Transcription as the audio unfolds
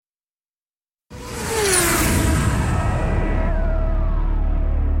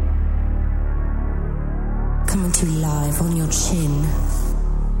to live on your chin.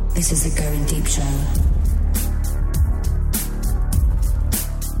 This is the Going Deep Show.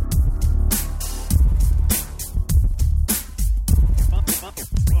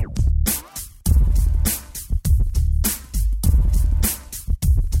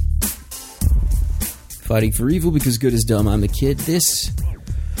 Fighting for evil because good is dumb. I'm a kid. This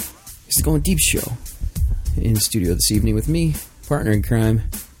is the Going Deep Show. In studio this evening with me, partner in crime,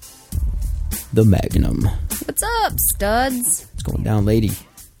 the Magnum. What's up, studs? What's going down, lady?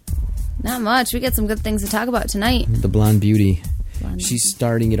 Not much. We got some good things to talk about tonight. The blonde beauty. She's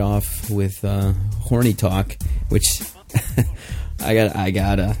starting it off with horny talk, which I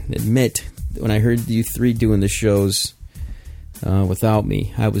gotta admit, when I heard you three doing the shows without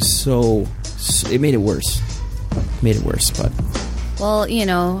me, I was so it made it worse. But well, you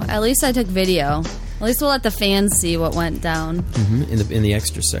know, at least I took video. At least we'll let the fans see what went down. In the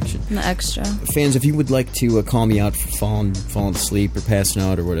extra section. In the extra. Fans, if you would like to call me out for falling asleep or passing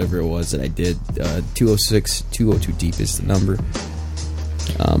out or whatever it was that I did, 206-202-DEEP is the number.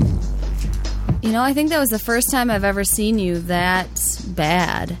 You know, I think that was the first time I've ever seen you that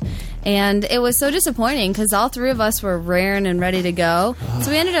bad. And it was so disappointing because all three of us were raring and ready to go.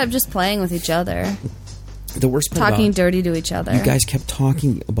 So we ended up just playing with each other. The worst part talking dirty to each other. You guys kept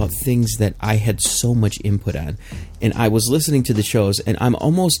talking about things that I had so much input on. And I was listening to the shows, and I'm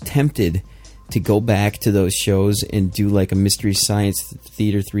almost tempted to go back to those shows and do like a Mystery Science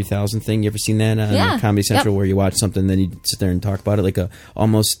Theater 3000 thing. You ever seen that on Comedy Central where you watch something and then you sit there and talk about it? Like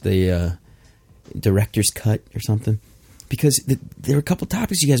almost the director's cut or something. Because there were a couple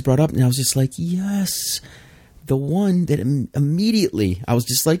topics you guys brought up, and I was just like, yes. The one that immediately I was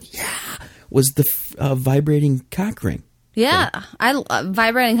just like, yeah, was the vibrating cock ring. Yeah,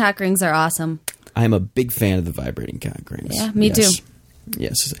 vibrating cock rings are awesome. I'm a big fan of the vibrating cock rings. Yeah, me too.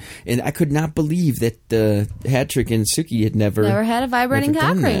 Yes, and I could not believe that Hat-Trick and Suki had never had a vibrating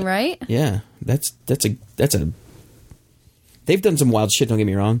cock ring, right? Yeah, that's a. They've done some wild shit. Don't get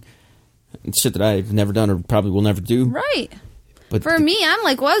me wrong. Shit that I've never done or probably will never do. Right. But for me, I'm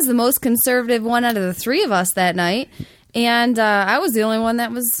like, was the most conservative one out of the three of us that night. And I was the only one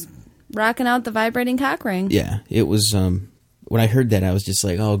that was rocking out the vibrating cock ring. Yeah. It was, when I heard that, I was just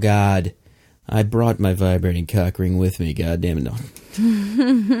like, oh, God, I brought my vibrating cock ring with me. God damn it, no.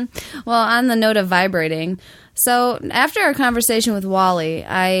 Well, on the note of vibrating, so after our conversation with Wally,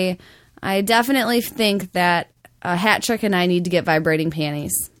 I definitely think that Hat-Trick and I need to get vibrating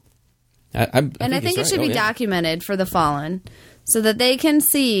panties. I think it should be documented for the fallen so that they can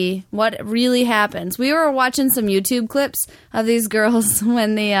see what really happens. We were watching some YouTube clips of these girls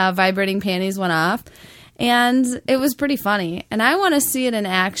when the vibrating panties went off, and it was pretty funny. And I want to see it in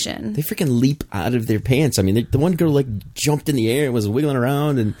action. They freaking leap out of their pants. I mean, the one girl like jumped in the air and was wiggling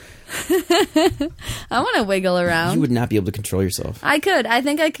around. And I want to wiggle around. You would not be able to control yourself. I could. I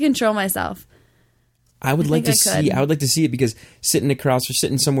think I could control myself. I would like to see it because sitting across or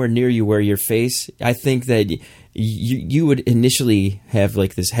sitting somewhere near you where your face, I think that you would initially have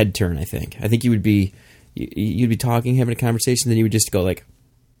like this head turn. I think you would be you'd be talking, having a conversation, then you would just go like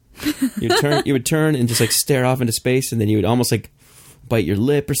you would turn and just like stare off into space, and then you would almost like bite your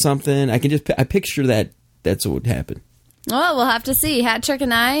lip or something. I picture that's what would happen. Well, we'll have to see. Hat-Trick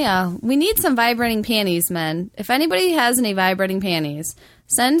and I, we need some vibrating panties, men. If anybody has any vibrating panties,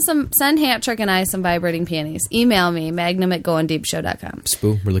 send Hat-Trick and I some vibrating panties. Email me, magnum@goingdeepshow.com.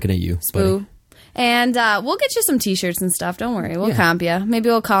 Spoo, we're looking at you. Spoo. Buddy. And we'll get you some t-shirts and stuff. Don't worry. We'll comp you. Maybe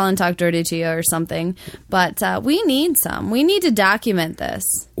we'll call and talk dirty to you or something. But we need some. We need to document this.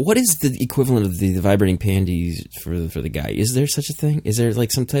 What is the equivalent of the vibrating panties for the guy? Is there such a thing? Is there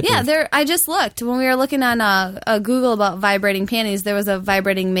like some type of... Yeah, I just looked. When we were looking on Google about vibrating panties, there was a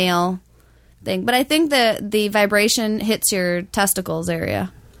vibrating male thing. But I think the vibration hits your testicles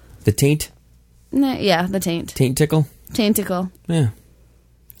area. The taint? Yeah, the taint. Taint tickle? Taint tickle. Yeah.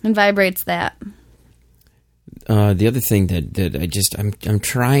 And vibrates that. The other thing that I'm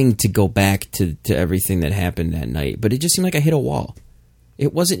trying to go back to everything that happened that night, but it just seemed like I hit a wall.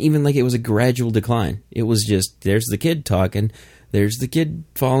 It wasn't even like it was a gradual decline. It was just, there's the kid talking, there's the kid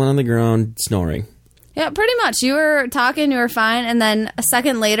falling on the ground, snoring. Yeah, pretty much. You were talking, you were fine, and then a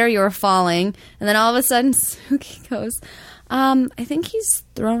second later you were falling, and then all of a sudden Suki goes, I think he's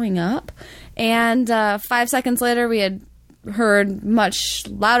throwing up. And 5 seconds later we had heard much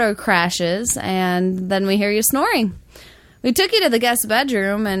louder crashes, and then we hear you snoring. We took you to the guest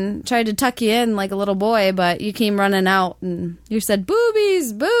bedroom and tried to tuck you in like a little boy, but you came running out and you said,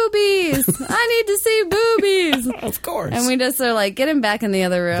 boobies, boobies, I need to see boobies. Of course. And we just are like, get him back in the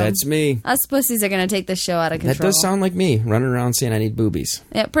other room. That's me. Us pussies are going to take this show out of control. That does sound like me, running around saying I need boobies.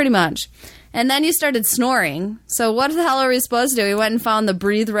 Yeah, pretty much. And then you started snoring. So what the hell are we supposed to do? We went and found the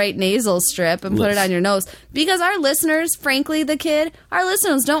Breathe Right nasal strip and put it on your nose. Because our listeners, frankly, our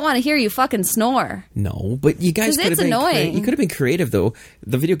listeners don't want to hear you fucking snore. No, but you guys could have been annoying. You could have been creative, though.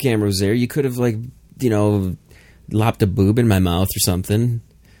 The video camera was there. You could have, like, lopped a boob in my mouth or something.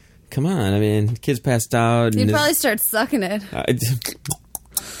 Come on, I mean, kids passed out. You'd probably start sucking it.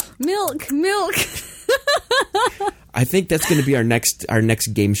 Milk. I think that's going to be our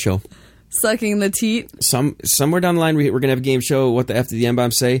next game show. Sucking the teat. Somewhere down the line, we're going to have a game show. What the F did the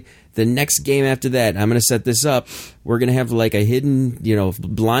M-Bomb say? The next game after that, I'm going to set this up. We're going to have like a hidden,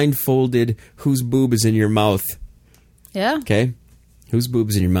 blindfolded whose boob is in your mouth. Yeah. Okay? Whose boob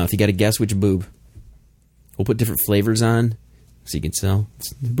is in your mouth? You got to guess which boob. We'll put different flavors on so you can tell.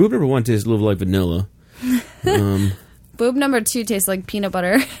 Boob number 1 tastes a little like vanilla. Boob number 2 tastes like peanut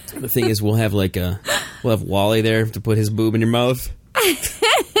butter. The thing is, we'll have Wally there to put his boob in your mouth.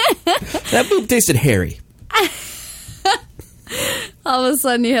 That boob tasted hairy. All of a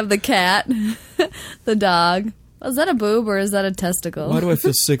sudden you have the cat, the dog. Is that a boob or is that a testicle? Why do I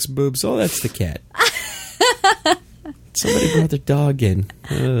feel 6 boobs? Oh, that's the cat. Somebody brought their dog in.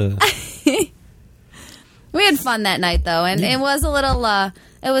 We had fun that night, though, and it was a little,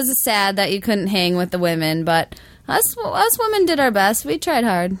 it was sad that you couldn't hang with the women, but us women did our best. We tried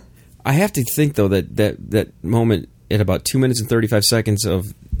hard. I have to think, though, that moment at about 2 minutes and 35 seconds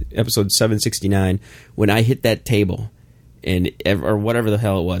of episode 769, when I hit that table, or whatever the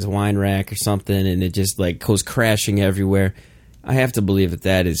hell it was, a wine rack or something, and it just, like, goes crashing everywhere, I have to believe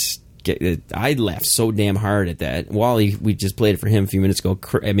that is... I laughed so damn hard at that. Wally, we just played it for him a few minutes ago.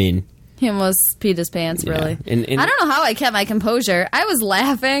 I mean... Him was peed his pants, really. Yeah. And I don't know how I kept my composure. I was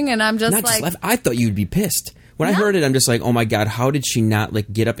laughing, and I'm just I thought you'd be pissed. When I heard it, I'm just like, oh my God, how did she not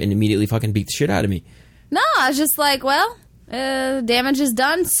get up and immediately fucking beat the shit out of me? No, I was just like, well, damage is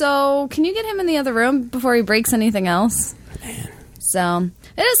done, so can you get him in the other room before he breaks anything else? Man. So,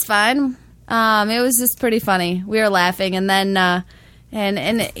 it is fine. It was just pretty funny. We were laughing, and then, and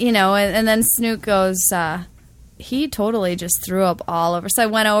then Snook goes, he totally just threw up all over. So I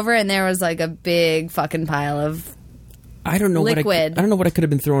went over, and there was like a big fucking pile of I don't know liquid. I don't know what I could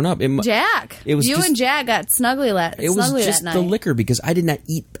have been throwing up. Jack. And Jack got snuggly that night. It was just the liquor because I did not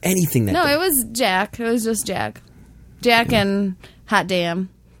eat anything that day. No, it was Jack. It was just Jack. Jack and Hot Damn.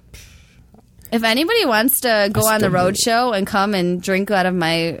 If anybody wants to go on the road show and come and drink out of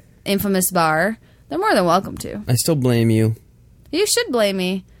my infamous bar, they're more than welcome to. I still blame you. You should blame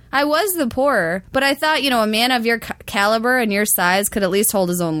me. I was the pourer, but I thought, a man of your caliber and your size could at least hold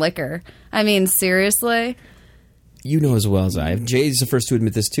his own liquor. I mean, seriously? You know as well as I have. Jay's the first to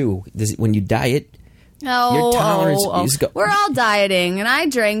admit this, too. When you diet, your tolerance... We're all dieting, and I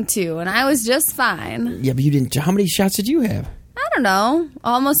drank, too, and I was just fine. Yeah, but you didn't... How many shots did you have? I don't know.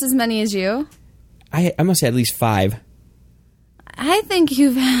 Almost as many as you. I must have at least 5. I think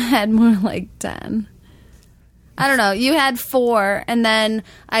you've had more like 10. I don't know. You had 4, and then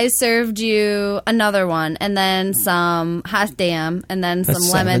I served you another one, and then some Hot Damn, and then some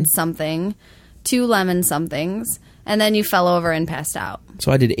lemon something, 2 lemon somethings, and then you fell over and passed out.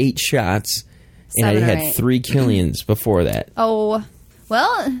 So I did 8 shots, and I had 3 Killians before that. Oh,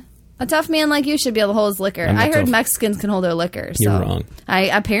 well, a tough man like you should be able to hold his liquor. I heard Mexicans can hold their liquor. You're wrong.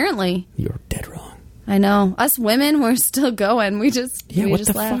 Apparently. You're dead wrong. I know. Us women, we're still going. We just what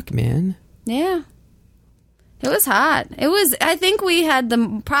the fuck, man? Yeah. It was hot. I think we had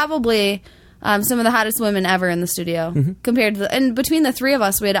probably some of the hottest women ever in the studio. Mm-hmm. Compared to and between the 3 of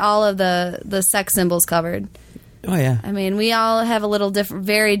us, we had all of the sex symbols covered. Oh, yeah. I mean, we all have a little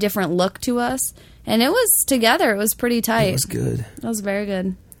very different look to us. And it was together. It was pretty tight. It was good. It was very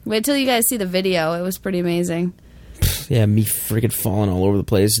good. Wait till you guys see the video. It was pretty amazing. Yeah, me freaking falling all over the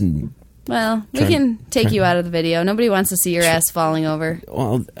place and... Well, we can take you out of the video. Nobody wants to see your ass falling over.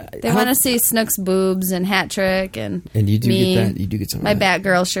 Well, they want to see Snook's boobs and hat trick and you do get that. You do get some. My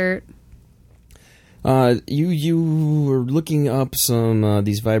Batgirl shirt. You were looking up some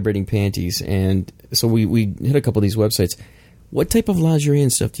these vibrating panties, and so we hit a couple of these websites. What type of lingerie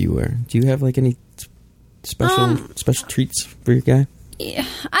and stuff do you wear? Do you have like any special treats for your guy?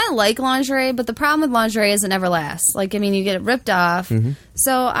 I like lingerie, but the problem with lingerie is it never lasts. Like, I mean, you get it ripped off. Mm-hmm.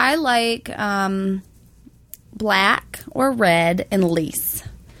 So I like black or red and lace.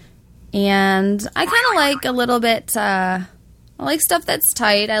 And I kind of like a little bit, I like stuff that's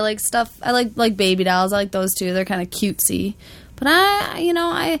tight. I like baby dolls. I like those too. They're kind of cutesy. But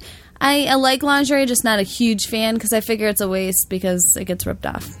I like lingerie, just not a huge fan because I figure it's a waste because it gets ripped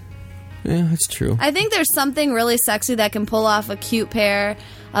off. Yeah, that's true. I think there's something really sexy that can pull off a cute pair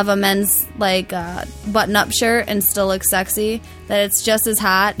of a men's button-up shirt and still look sexy. That it's just as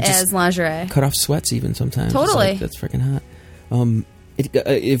hot as lingerie. Cut off sweats even sometimes. Totally. That's freaking hot.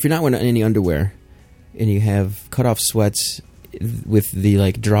 If you're not wearing any underwear and you have cut off sweats with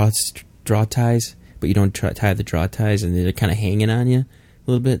the draw ties, but you don't tie the draw ties and they're kind of hanging on you a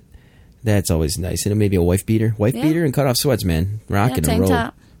little bit, that's always nice. And maybe a wife beater. Beater and cut off sweats, man. Rock and roll.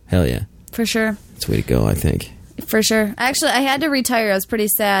 Top. Hell yeah. For sure. That's the way to go, I think. For sure. Actually, I had to retire. I was pretty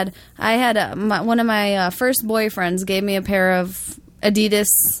sad. I had one of my first boyfriends gave me a pair of Adidas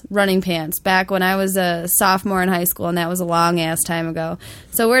running pants back when I was a sophomore in high school, and that was a long-ass time ago.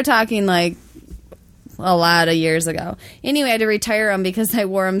 So we're talking a lot of years ago. Anyway, I had to retire them because I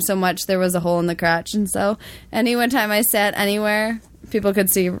wore them so much there was a hole in the crotch. And so one time I sat anywhere, people could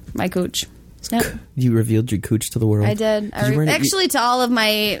see my cooch. Yep. You revealed your cooch to the world? I did. Actually, to all of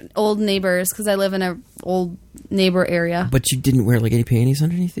my old neighbors, because I live in an old neighbor area. But you didn't wear any panties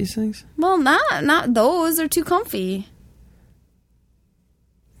underneath these things? Well, not those. They're too comfy.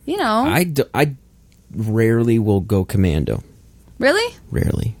 You know. I rarely will go commando. Really?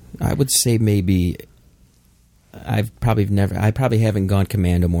 Rarely. I would say maybe I probably haven't gone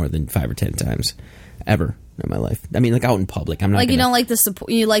commando more than 5 or 10 times ever in my life. I mean, out in public. I'm not you don't like the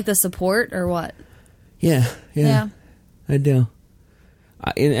support. You like the support or what? Yeah. I do.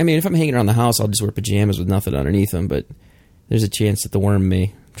 I mean, if I'm hanging around the house, I'll just wear pajamas with nothing underneath them. But there's a chance that the worm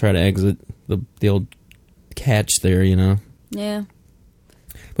may try to exit the old catch there. Yeah.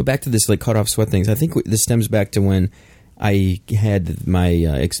 But back to this cut off sweat things. I think this stems back to when I had my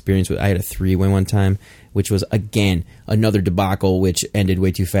experience with. I had a 3-way one time, which was again another debacle, which ended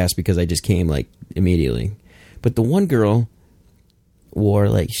way too fast because I just came immediately. But the one girl wore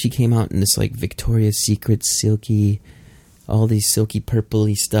she came out in this Victoria's Secret silky, all these silky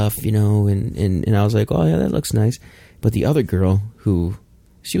purpley stuff, and I was like, oh yeah, that looks nice. But the other girl,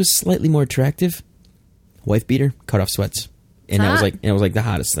 she was slightly more attractive, wife beater, cut off sweats, and it was the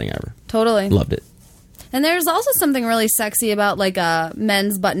hottest thing ever. Totally loved it. And there's also something really sexy about a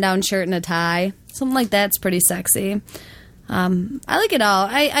men's button-down shirt and a tie. Something like that's pretty sexy. I like it all.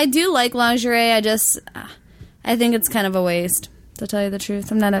 I do like lingerie. I think it's kind of a waste, to tell you the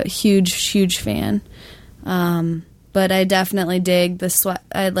truth. I'm not a huge fan. But I definitely dig the sweat.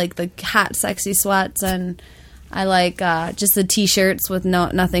 I like the hot, sexy sweats, and I like just the t-shirts with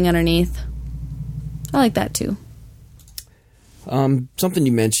nothing underneath. I like that too. Something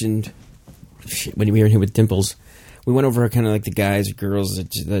you mentioned when you were here with Dimples, we went over kind of the guys or girls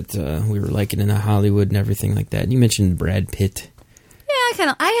that we were liking in Hollywood and everything like that. And you mentioned Brad Pitt.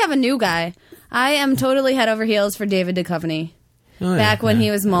 Yeah, I have a new guy. I am totally head over heels for David Duchovny. Oh, back when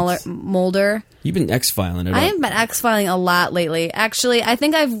he was Mulder. You've been X-filing it. I have been X-filing a lot lately. Actually, I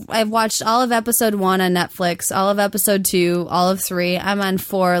think I've watched all of episode 1 on Netflix, all of episode 2, all of 3. I'm on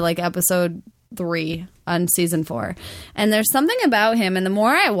 4, episode 3 on season 4. And there's something about him, and the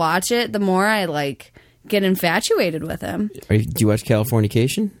more I watch it, the more I get infatuated with him. Do you watch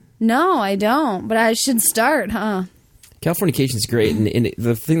Californication? No, I don't, but I should start, huh? Californication's great, and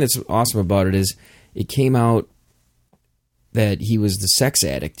the thing that's awesome about it is it came out that he was the sex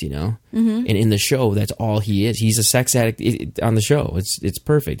addict, Mm-hmm. And in the show, that's all he is. He's a sex addict on the show. It's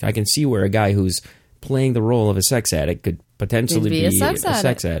perfect. I can see where a guy who's playing the role of a sex addict could potentially be a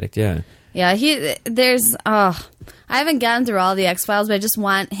sex addict. Yeah. Yeah, I haven't gotten through all the X-Files, but I just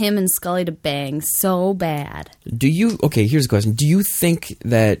want him and Scully to bang so bad. Okay, here's a question. Do you think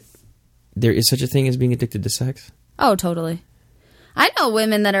that there is such a thing as being addicted to sex? Oh, totally. I know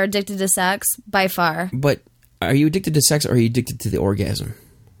women that are addicted to sex, by far. But are you addicted to sex or are you addicted to the orgasm?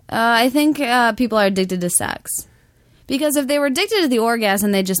 I think people are addicted to sex. Because if they were addicted to the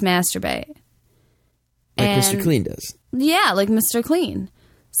orgasm, they'd just masturbate. Mr. Clean does. Yeah, like Mr. Clean.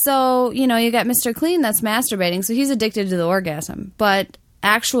 So, you got Mr. Clean that's masturbating, so he's addicted to the orgasm. But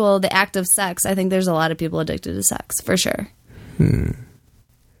the act of sex, I think there's a lot of people addicted to sex, for sure.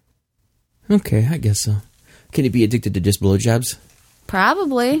 Okay, I guess so. Can he be addicted to just blowjobs?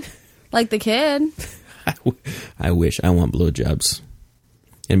 Probably. Like the kid. I wish. I want blowjobs.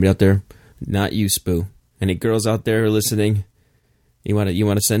 Anybody out there? Not you, Spoo. Any girls out there listening? You want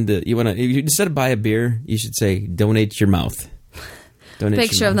to send instead of buy a beer, you should say donate your mouth.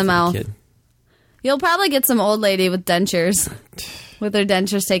 Picture of the mouth. You'll probably get some old lady with dentures, with her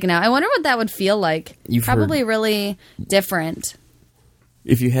dentures taken out. I wonder what that would feel like. Probably really different.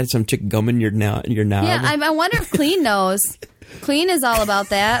 If you had some chick gumming your knob. Yeah, I wonder if Clean knows. Clean is all about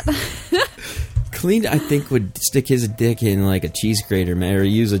that. Clean, I think, would stick his dick in like a cheese grater, man, or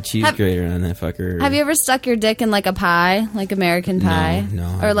use a cheese grater on that fucker. Have you ever stuck your dick in like a pie, like American Pie?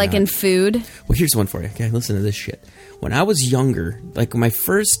 No. Or like in food? Well, here's one for you. Okay, listen to this shit. When I was younger, like my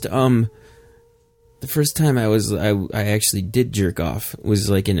first, the first time I actually did jerk off was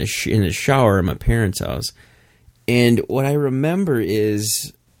like in a shower at my parents' house, and what I remember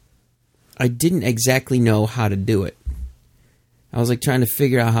is I didn't exactly know how to do it. I was like trying to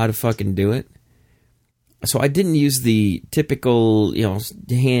figure out how to fucking do it. So I didn't use the typical,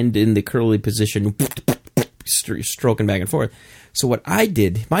 hand in the curly position, stroking back and forth. So what I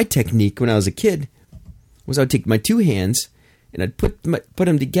did, my technique when I was a kid, was I would take my two hands and I'd put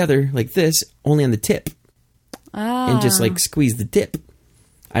them together like this, only on the tip, and just like squeeze the tip.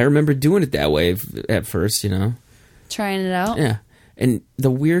 I remember doing it that way at first, Trying it out? Yeah. And the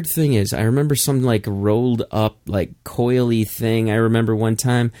weird thing is, I remember some like rolled up, like coily thing. I remember one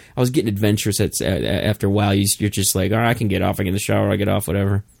time I was getting adventurous. After a while, you're just like, all right, I can get off. I get in the shower. I get off.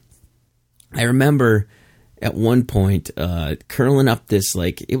 Whatever. I remember at one point curling up this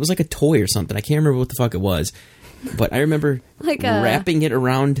it was like a toy or something. I can't remember what the fuck it was, but I remember wrapping it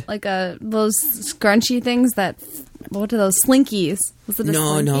around those scrunchy things that. What are those slinkies? Was it a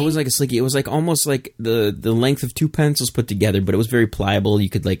slinky? No, it was like a slinky. It was like almost like the length of two pencils put together, but it was very pliable. You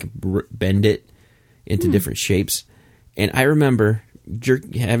could like bend it into different shapes. And I remember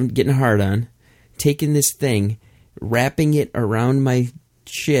getting hard on, taking this thing, wrapping it around my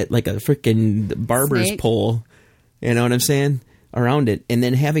shit like a freaking barber's pole. You know what I'm saying? Around it, and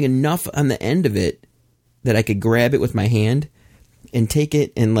then having enough on the end of it that I could grab it with my hand and take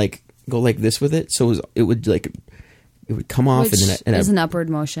it and like go like this with it. So it would come off. Which and then is an upward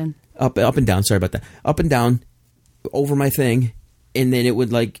motion. Up and down. Sorry about that. Up and down over my thing. And then it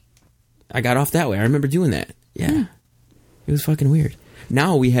would I got off that way. I remember doing that. Yeah. It was fucking weird.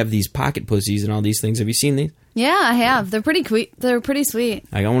 Now we have these pocket pussies and all these things. Have you seen these? Yeah, I have. They're pretty They're pretty sweet.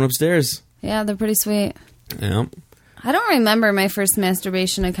 I got one upstairs. Yeah, they're pretty sweet. Yeah. I don't remember my first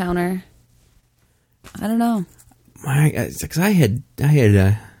masturbation encounter. I don't know. Because I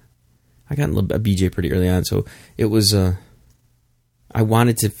got a BJ pretty early on, so it was. I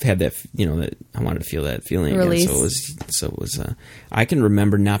wanted to have that, that I wanted to feel that feeling Release. again. So it was. I can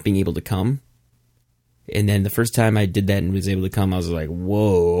remember not being able to come, and then the first time I did that and was able to come, I was like,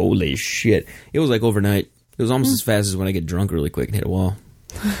 "Whoa, holy shit!" It was like overnight. It was almost as fast as when I get drunk really quick and hit a wall.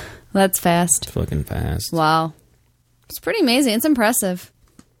 That's fast. Fucking fast. Wow, it's pretty amazing. It's impressive,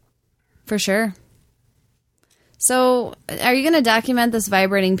 for sure. So, are you going to document this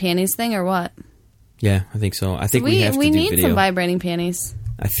vibrating panties thing or what? Yeah, I think so. I think we have to do We need video. some vibrating panties.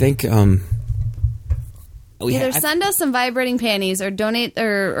 I think either send us some vibrating panties or donate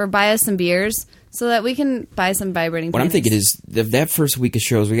or buy us some beers so that we can buy some vibrating panties. What I'm thinking is that first week of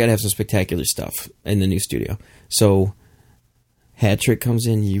shows, we got to have some spectacular stuff in the new studio. So, Hat Trick comes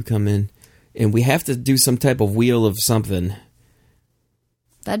in, you come in, and we have to do some type of wheel of something.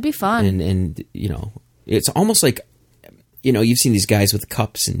 That'd be fun. And it's almost like, you've seen these guys with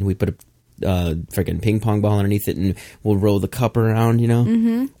cups, and we put a freaking ping pong ball underneath it, and we'll roll the cup around,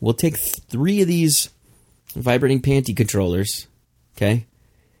 Mm-hmm. We'll take 3 of these vibrating panty controllers, okay?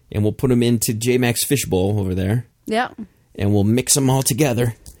 And we'll put them into J-Max fishbowl over there. Yeah. And we'll mix them all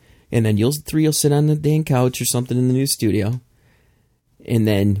together. And then you'll sit on the dang couch or something in the new studio. And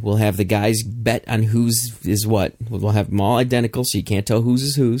then we'll have the guys bet on whose is what. We'll have them all identical, so you can't tell whose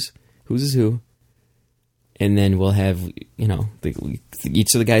is who. And then we'll have,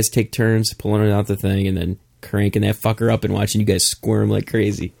 each of the guys take turns pulling it out the thing and then cranking that fucker up and watching you guys squirm like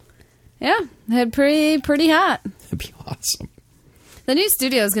crazy. Yeah, it's pretty hot. That'd be awesome. The new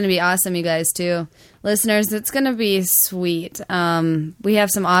studio is going to be awesome, you guys, too. Listeners, it's going to be sweet. We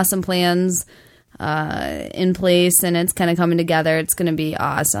have some awesome plans in place, and it's kind of coming together. It's going to be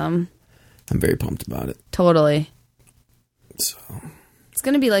awesome. I'm very pumped about it. Totally. So, it's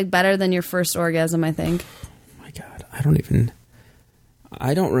going to be better than your first orgasm, I think. Oh my God,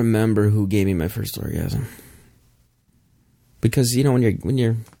 I don't remember who gave me my first orgasm. Because when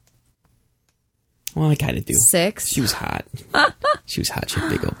you're well, I kind of do. 6. She was hot. She had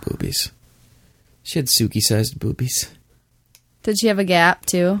big old boobies. She had Suki-sized boobies. Did she have a gap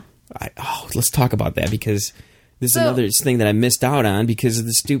too? Let's talk about that, because this is another thing that I missed out on because of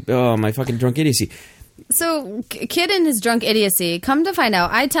the my fucking drunk idiocy. So, Kid and his drunk idiocy, come to find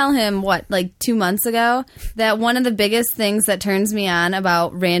out, I tell him, 2 months ago, that one of the biggest things that turns me on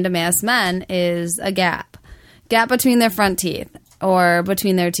about random-ass men is a gap. Gap between their front teeth or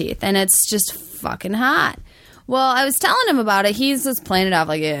between their teeth. And it's just fucking hot. Well, I was telling him about it. He's just playing it off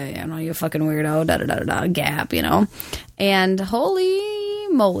like, yeah, you fucking weirdo, da-da-da-da-da, gap, And holy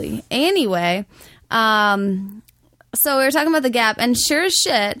moly. Anyway, so we were talking about the Gap, and sure as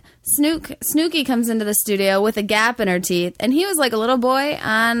shit, Snooki comes into the studio with a Gap in her teeth, and he was like a little boy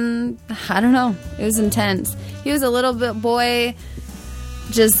on, I don't know, it was intense. He was a little bit boy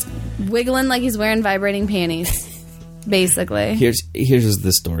just wiggling like he's wearing vibrating panties, basically. Here's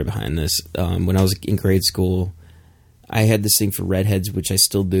the story behind this. When I was in grade school, I had this thing for redheads, which I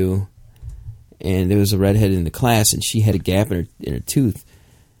still do, and there was a redhead in the class, and she had a Gap in her tooth,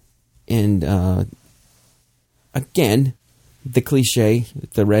 and again, the cliche,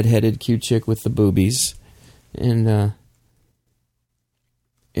 the redheaded cute chick with the boobies, and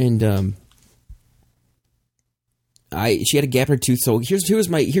she had a Gap in her tooth. So here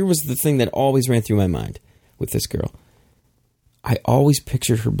was the thing that always ran through my mind with this girl. I always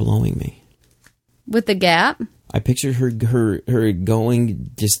pictured her blowing me with the Gap. I pictured her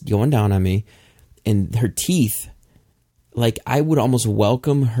going down on me, and her teeth. Like, I would almost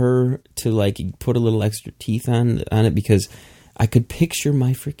welcome her to, like, put a little extra teeth on it, because I could picture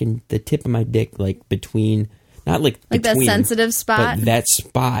the tip of my dick, like, between, not like between, that sensitive spot? But that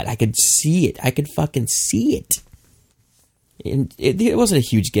spot. I could see it. I could fucking see it. And it wasn't a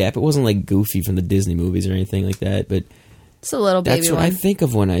huge gap. It wasn't like Goofy from the Disney movies or anything like that, but it's a little baby that's what one. I think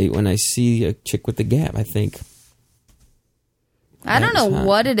of when I see a chick with the Gap. I think... I don't know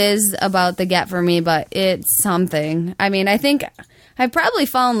what it is about the Gap for me, but it's something. I mean, I think I've probably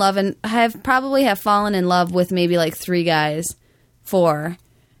fallen in love, and have fallen in love with maybe like 3 guys, 4,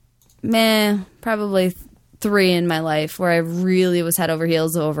 probably 3 in my life where I really was head over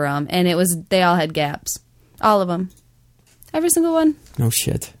heels over them, and they all had gaps, all of them, every single one. No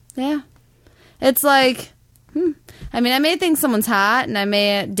shit. Yeah, it's like. I mean, I may think someone's hot and I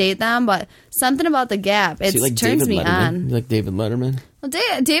may date them, but something about the Gap, it like turns me on. You like David Letterman? Well,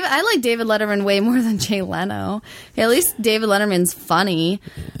 I like David Letterman way more than Jay Leno. At least David Letterman's funny.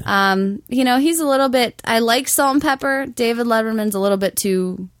 Yeah. He's a little bit... I like salt and pepper. David Letterman's a little bit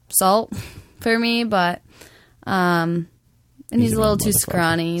too salt for me, but... and he's a little too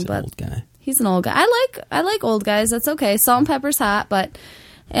scrawny. He's but an old guy. He's an old guy. I like old guys. That's okay. Salt and pepper's hot, but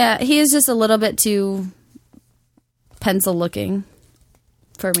he is just a little bit too... pencil looking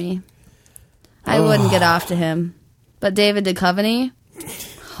for me. I wouldn't get off to him. But David Duchovny,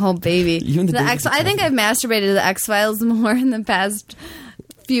 oh baby. I think I've masturbated to the X-Files more in the past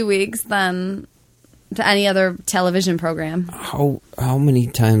few weeks than to any other television program. How many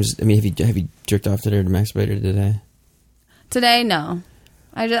times, have you jerked off today or masturbated today? Today, no.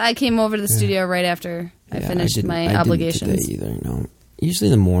 I came over to the studio right after I finished my obligations. I didn't today either, no. Usually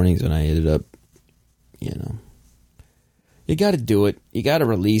in the mornings when I ended up, you got to do it. You got to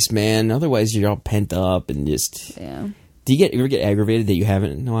release, man. Otherwise, you're all pent up and just... Yeah. Do you ever get aggravated that you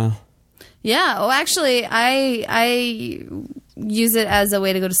haven't in a while? Yeah. Oh, actually, I use it as a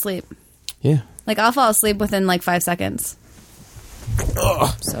way to go to sleep. Yeah. Like, I'll fall asleep within, 5 seconds.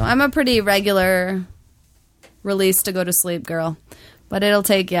 Ugh. So I'm a pretty regular release to go to sleep girl. But it'll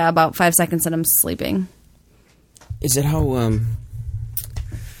take, about 5 seconds and I'm sleeping. Is it how...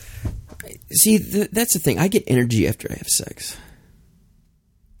 See, that's the thing. I get energy after I have sex.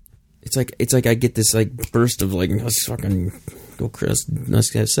 It's like I get this burst of let's fucking go Chris,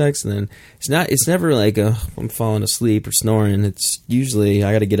 let's have sex, and then it's never like I'm falling asleep or snoring. It's usually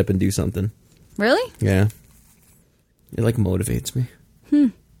I got to get up and do something. Really? Yeah. It motivates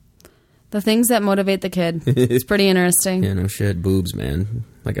me. The things that motivate the kid. It's pretty interesting. Yeah, no shit. Boobs, man.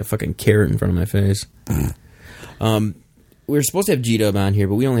 Like a fucking carrot in front of my face. We were supposed to have G-Dub on here,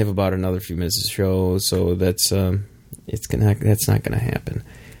 but we only have about another few minutes to show, so that's not going to happen.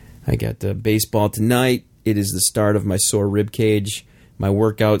 I got baseball tonight. It is the start of my sore rib cage. My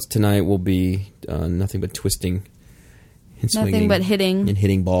workouts tonight will be nothing but twisting and swinging. Nothing but hitting. And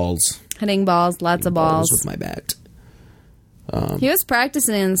hitting balls. Hitting balls, lots of balls. With my bat. He was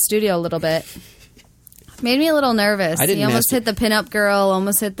practicing in the studio a little bit. Made me a little nervous. He almost hit the pinup girl,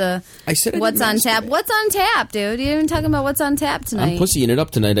 almost hit the what's on tap. What's on tap, dude? You're even talking about what's on tap tonight. I'm pussying it up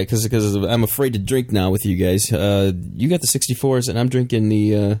tonight because I'm afraid to drink now with you guys. You got the 64s and I'm drinking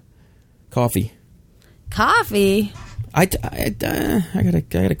the coffee. Coffee? I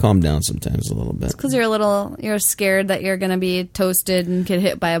gotta calm down sometimes a little bit. It's because you're scared that you're gonna be toasted and get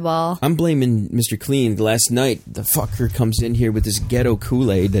hit by a ball. I'm blaming Mr. Clean. Last night, the fucker comes in here with this ghetto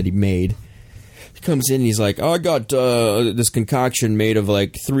Kool-Aid that he made. Comes in and he's like, I got this concoction made of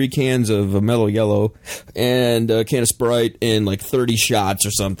 3 cans of Mellow Yellow and a can of Sprite and 30 shots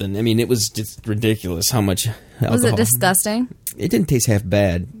or something. I mean, it was just ridiculous how much alcohol. Was it disgusting? It didn't taste half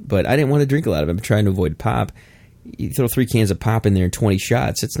bad, but I didn't want to drink a lot of it. I'm trying to avoid pop. You throw 3 cans of pop in there and 20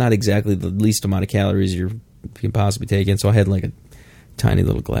 shots. It's not exactly the least amount of calories you can possibly take in. So I had a tiny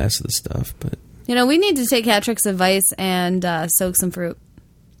little glass of the stuff. But we need to take Patrick's advice and soak some fruit.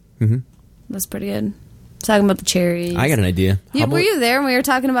 Mm-hmm. That's pretty good. Talking about the cherries. I got an idea. Were you there when we were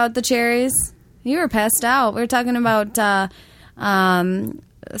talking about the cherries? You were passed out. We were talking about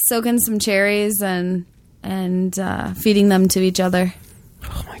soaking some cherries and feeding them to each other.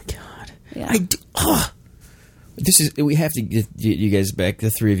 Oh my God! Yeah. We have to get you guys back, the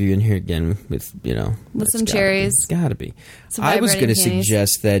three of you in here again with some cherries. It's gotta be. I was going to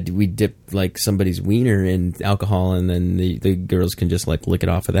suggest that we dip like somebody's wiener in alcohol and then the girls can just like lick it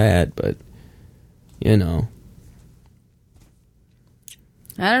off of that, but I don't know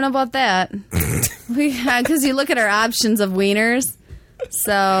about that. Because you look at our options of wieners,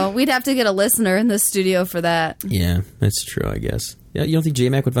 so we'd have to get a listener in the studio for that. Yeah, that's true, I guess. Yeah, you don't think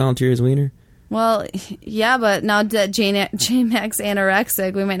J-Mac would volunteer his wiener? Well, yeah, but now that J-Mac's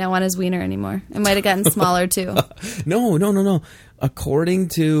anorexic, we might not want his wiener anymore. It might have gotten smaller, too. No. According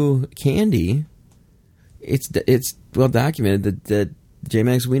to Candy, it's well documented that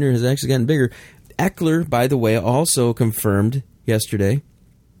J-Mac's wiener has actually gotten bigger. Eckler, by the way, also confirmed yesterday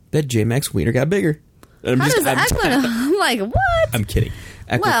that J-Mac's wiener got bigger. I'm like, what? I'm kidding.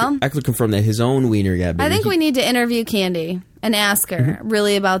 Eckler confirmed that his own wiener got bigger. I think we need to interview Candy and ask her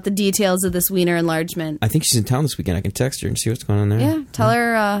really about the details of this wiener enlargement. I think she's in town this weekend. I can text her and see what's going on there. Yeah, tell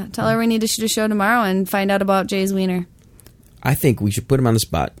her we need to shoot a show tomorrow and find out about Jay's wiener. I think we should put him on the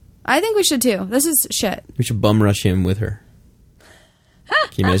spot. I think we should too. This is shit. We should bum rush him with her.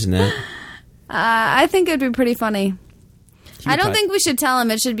 Can you imagine that? I think it'd be pretty funny. I don't think we should tell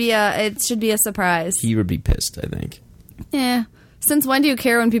him. It should be a surprise. He would be pissed, I think. Yeah. Since when do you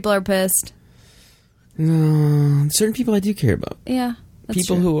care when people are pissed? No, certain people I do care about. Yeah, that's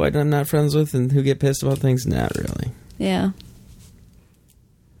people true. who I'm not friends with and who get pissed about things, not really. Yeah.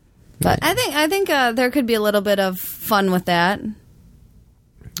 But I think there could be a little bit of fun with that.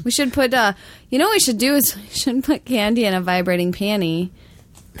 We should put, what we should do is we should put Candy in a vibrating panty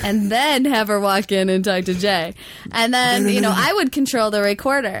and then have her walk in and talk to Jay. And then, no. I would control the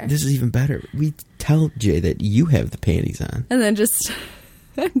recorder. This is even better. We tell Jay that you have the panties on. And then just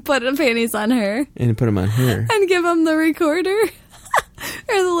put the panties on her. And put them on her. And give him the recorder.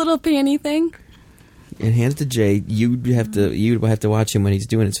 Or the little panty thing. And hand it to Jay. You'd have to watch him when he's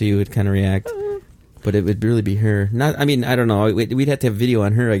doing it so you would kind of react. But it would really be her. I don't know. We'd have to have video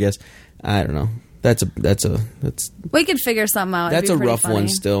on her, I guess. I don't know. That's we could figure something out. That's a rough one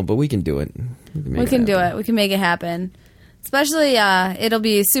still, but we can do it. We can do it. We can make it happen. Especially, it'll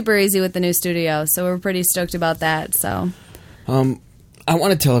be super easy with the new studio, so we're pretty stoked about that. So, I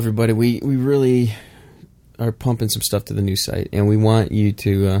want to tell everybody we really are pumping some stuff to the new site, and we want you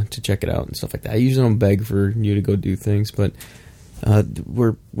to check it out and stuff like that. I usually don't beg for you to go do things, but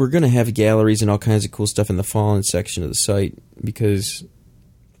we're going to have galleries and all kinds of cool stuff in the Fallen section of the site because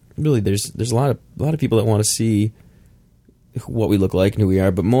really there's a lot of people that want to see what we look like and who we are,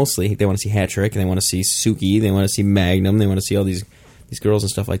 but mostly they want to see Hattrick and they want to see Suki, they want to see Magnum, they want to see all these girls and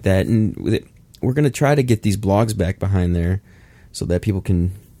stuff like that. And we're going to try to get these blogs back behind there so that people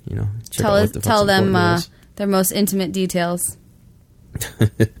can tell them their most intimate details.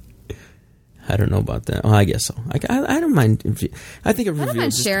 I don't know about that. Oh, I guess so. I don't mind. I think I don't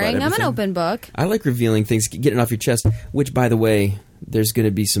mind sharing. I'm an open book. I like revealing things, getting it off your chest. Which, by the way, there's going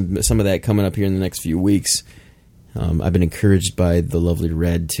to be some of that coming up here in the next few weeks. I've been encouraged by the lovely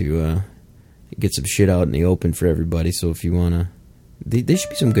Red to get some shit out in the open for everybody. So if you want to, they should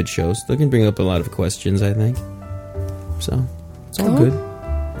be some good shows. They can bring up a lot of questions, I think. So it's all good.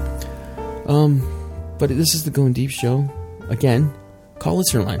 But this is the Going Deep show. Again, call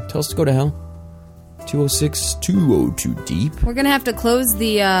listener line. Tell us to go to hell. 206-202-DEEP. We're going to have to close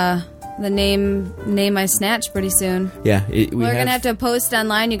the name I snatched pretty soon. Yeah. We're going to have to post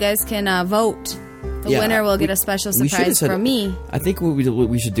online. You guys can vote. The winner will get a special surprise from me. I think what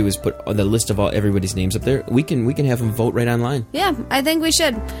we should do is put the list of everybody's names up there. We can have them vote right online. Yeah, I think we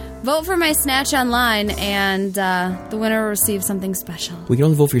should. Vote for my snatch online, and the winner will receive something special. We can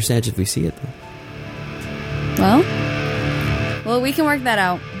only vote for your snatch if we see it, though. Well, we can work that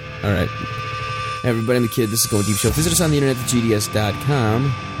out. All right. Everybody, I'm the Kid. This is Going Deep Show. Visit us on the internet at GDS.com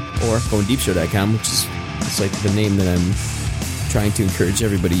or GoingDeepShow.com, which is like the name that I'm trying to encourage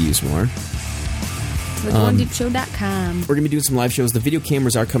everybody to use more. GoingDeepShow.com. We're going to be doing some live shows. The video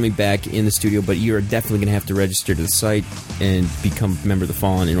cameras are coming back in the studio, but you are definitely going to have to register to the site and become a member of the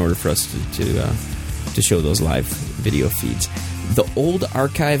Fallen in order for us to show those live video feeds. The old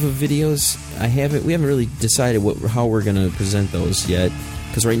archive of videos, we haven't really decided how we're going to present those yet,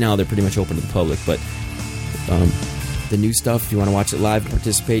 because right now they're pretty much open to the public. But the new stuff, if you want to watch it live,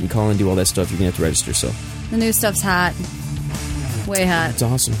 participate, and call and do all that stuff, you're going to have to register. So the new stuff's hot. Way hot. It's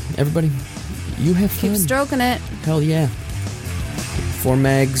awesome. Everybody, you have fun. Keep stroking it. Hell yeah. For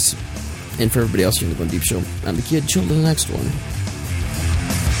Mags, and for everybody else here in the Bun Deep Show, I'm the Kid. Chill to the next one.